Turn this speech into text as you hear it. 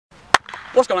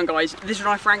What's going on, guys? This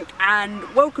is Frank, and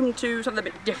welcome to something a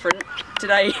bit different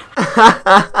today.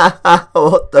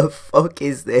 What the fuck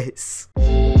is this?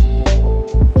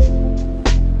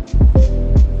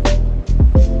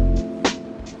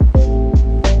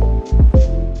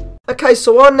 Okay,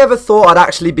 so I never thought I'd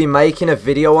actually be making a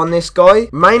video on this guy,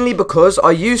 mainly because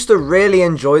I used to really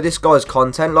enjoy this guy's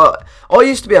content. Like, I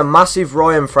used to be a massive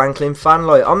Ryan Franklin fan,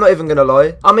 like, I'm not even gonna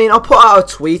lie. I mean, I put out a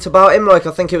tweet about him, like,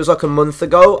 I think it was like a month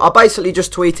ago. I basically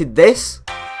just tweeted this.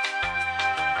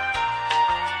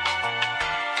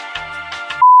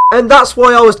 And that's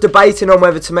why I was debating on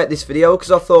whether to make this video, because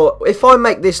I thought, if I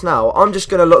make this now, I'm just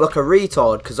going to look like a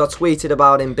retard, because I tweeted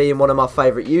about him being one of my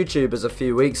favourite YouTubers a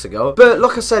few weeks ago. But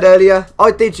like I said earlier,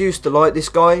 I did used to like this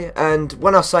guy, and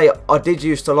when I say I did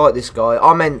used to like this guy,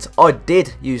 I meant I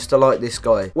did used to like this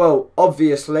guy. Well,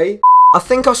 obviously, I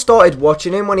think I started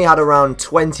watching him when he had around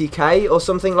 20k or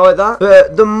something like that.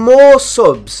 But the more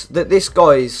subs that this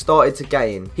guy's started to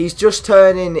gain, he's just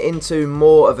turning into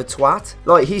more of a twat.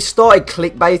 Like, he started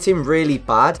clickbaiting really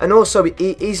bad. And also,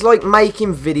 he's like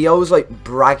making videos like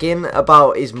bragging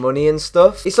about his money and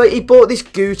stuff. It's like he bought this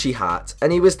Gucci hat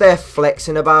and he was there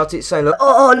flexing about it, saying like,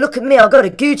 oh, look at me, I got a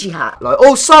Gucci hat. Like,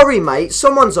 oh, sorry, mate,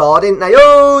 someone's hard, didn't they?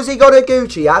 Oh, has he got a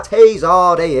Gucci hat? He's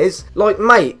hard, he is. Like,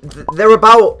 mate, they're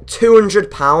about £200.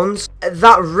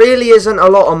 That really isn't a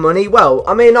lot of money. Well,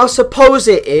 I mean, I suppose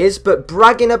it is, but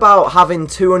bragging about having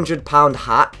 £200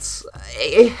 hats,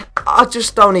 I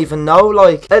just don't even know.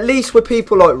 Like, at least with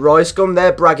people like Scum,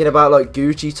 they're bragging about like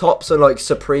Gucci tops and like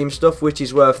Supreme stuff, which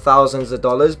is worth thousands of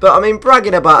dollars. But I mean,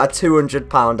 bragging about a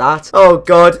 £200 hat, oh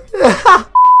god.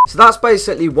 So that's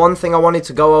basically one thing I wanted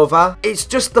to go over. It's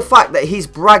just the fact that he's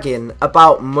bragging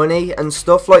about money and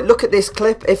stuff. Like, look at this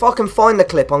clip. If I can find the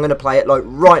clip, I'm going to play it, like,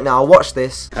 right now. Watch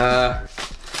this.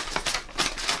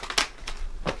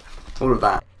 All of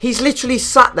that. He's literally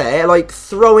sat there, like,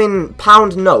 throwing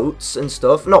pound notes and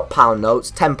stuff. Not pound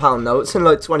notes, £10 notes and,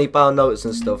 like, £20 notes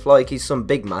and stuff. Like, he's some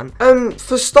big man.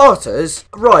 For starters,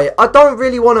 right, I don't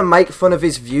really want to make fun of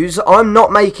his views. I'm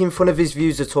not making fun of his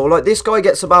views at all. Like, this guy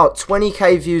gets about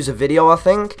 20k views a video, I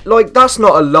think. Like, that's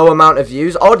not a low amount of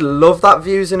views. I'd love that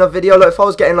views in a video. Like, if I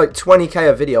was getting, like, 20k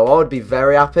a video, I would be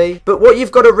very happy. But what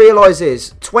you've got to realise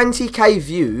is, 20k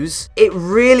views, it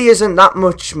really isn't that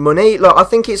much money. Like, I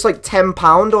think it's, like,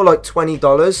 £10 or like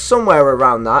 $20, somewhere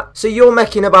around that. So you're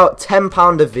making about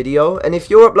 £10 a video, and if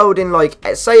you're uploading, like,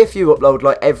 say if you upload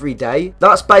like every day,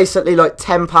 that's basically like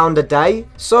 £10 a day.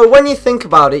 So when you think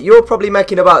about it, you're probably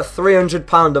making about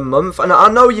 £300 a month. And I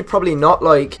know you're probably not,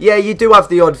 like, yeah, you do have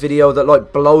the odd video that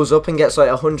like blows up and gets like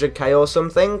 100k or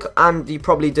something, and you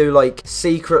probably do like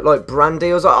secret like brand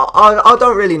deals. I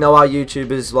don't really know how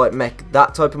YouTubers like make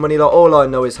that type of money. Like, all I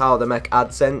know is how they make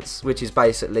AdSense, which is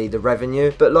basically the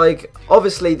revenue. But like,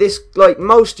 obviously this, like,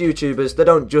 most YouTubers, they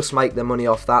don't just make their money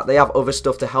off that. They have other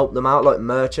stuff to help them out, like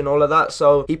merch and all of that.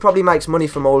 So he probably makes money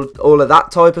from all of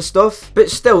that type of stuff. But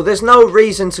still, there's no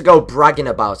reason to go bragging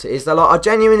about it, is there? Like, I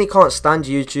genuinely can't stand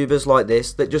YouTubers like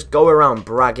this that just go around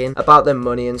bragging about their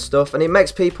money and stuff, and it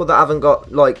makes people that haven't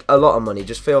got like a lot of money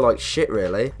just feel like shit,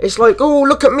 really. It's like, oh,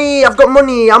 look at me, I've got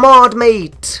money, I'm hard,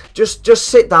 mate. Just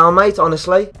sit down, mate,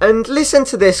 honestly, and listen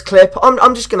to this clip.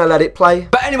 I'm just gonna let it play.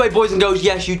 But anyway, boys and girls,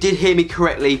 yes, you did hear me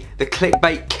correctly. The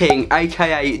clickbait king,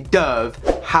 aka Dove,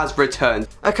 has returned.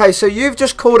 Okay, so you've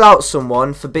just called out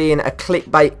someone for being a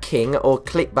clickbait king or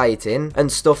clickbaiting and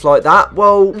stuff like that.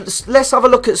 Well, let's have a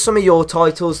look at some of your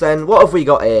titles then. What have we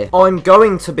got here? I'm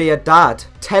going to be a dad.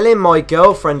 Telling my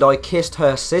girlfriend I kissed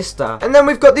her sister. And then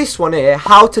we've got this one here,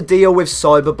 how to deal with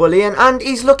cyberbullying, and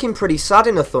he's looking pretty sad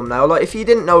in the thumbnail. Like, if you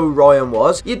didn't know who Ryan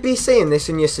was, you'd be seeing this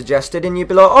in your suggested and you'd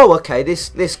be like, oh, okay,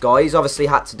 this guy, he's obviously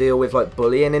had to deal with like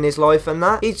bullying in his life and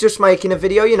that. He's just making a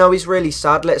video, you know, he's really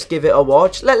sad. Let's give it a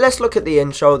watch. Let's look at the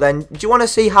intro then. Do you want to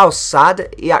see how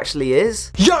sad he actually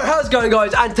is? Yo, how's it going,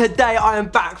 guys? And today I am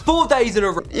back 4 days in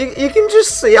a row. You can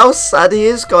just see how sad he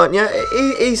is, can't you?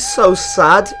 He's so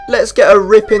sad. Let's get a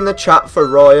rip in the chat for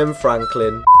Ryan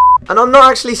Franklin. And I'm not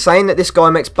actually saying that this guy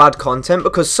makes bad content,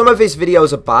 because some of his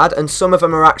videos are bad and some of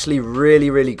them are actually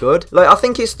really, really good. Like, I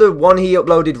think it's the one he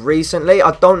uploaded recently.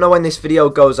 I don't know when this video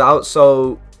goes out,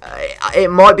 so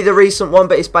it might be the recent one,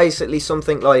 but it's basically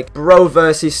something like bro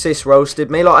versus sis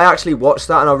roasted me. Like, I actually watched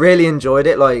that and I really enjoyed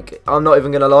it. Like, I'm not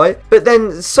even gonna lie. But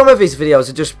then some of his videos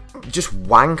are just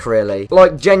wank, really.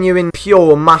 Like, genuine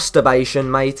pure masturbation,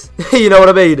 mate. You know what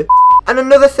I mean? And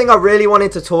another thing I really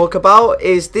wanted to talk about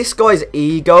is this guy's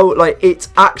ego. Like, it's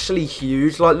actually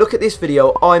huge. Like, look at this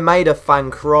video. I made a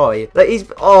fan cry. Like,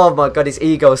 oh my god, his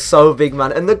ego is so big,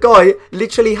 man. And the guy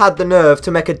literally had the nerve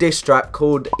to make a diss track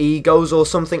called Egos or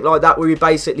something like that, where he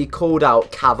basically called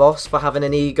out Kavos for having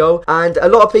an ego. And a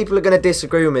lot of people are going to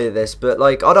disagree with me with this, but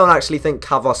like, I don't actually think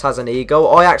Kavos has an ego.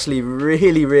 I actually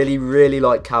really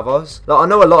like Kavos. Like, I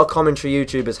know a lot of commentary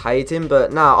YouTubers hate him,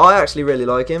 but nah, I actually really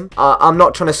like him. I'm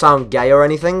not trying to sound gay or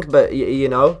anything, but you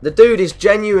know, the dude is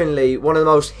genuinely one of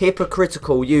the most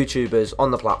hypocritical YouTubers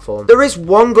on the platform. There is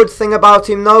one good thing about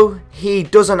him though. He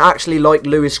doesn't actually like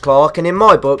Lewis Clark, and in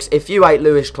my books, if you hate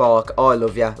Lewis Clark, I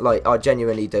love you. Like, I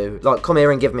genuinely do. Like, come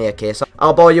here and give me a kiss.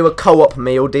 I'll buy you a co-op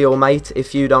meal deal, mate,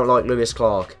 if you don't like Lewis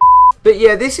Clark. But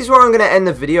yeah, this is where I'm going to end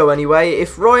the video anyway.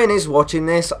 If Ryan is watching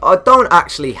this, I don't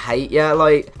actually hate you.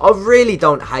 Like, I really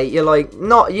don't hate you. Like,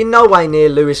 you're no way near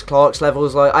Lewis Clark's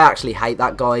levels. Like, I actually hate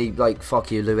that guy. Like, fuck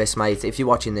you, Lewis, mate. If you're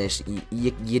watching this,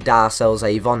 you dar sells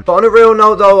Avon. But on a real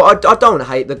note, though, I don't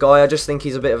hate the guy. I just think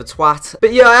he's a bit of a twat.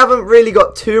 But yeah, I haven't really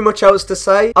got too much else to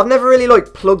say. I've never really,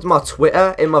 like, plugged my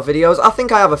Twitter in my videos. I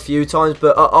think I have a few times,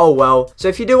 but oh well. So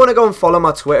if you do want to go and follow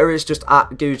my Twitter, it's just at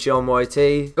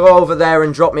GucciOnYT. Go over there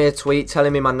and drop me a tweet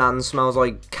telling me my nan smells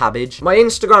like cabbage. My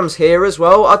Instagram's here as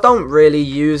well. I don't really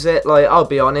use it, like, I'll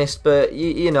be honest, but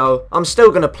you know, I'm still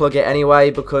gonna plug it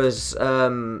anyway because I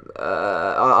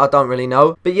don't really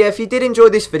know. But yeah, if you did enjoy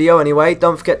this video anyway,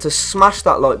 don't forget to smash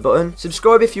that like button.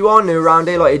 Subscribe if you are new around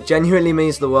here. Like, it genuinely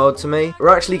means the world to me. We're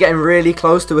actually getting really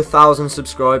close to 1,000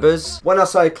 subscribers. When I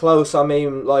say close, I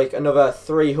mean like another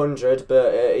 300,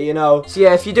 but you know. So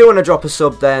yeah, if you do want to drop a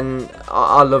sub, then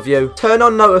I love you. Turn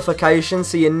on notifications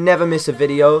so you never miss a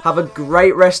video. Have a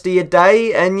great rest of your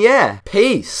day, and yeah,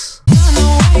 peace. I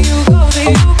know where you go,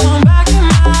 then you come back in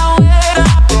my way.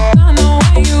 I know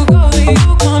where you go, then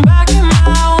you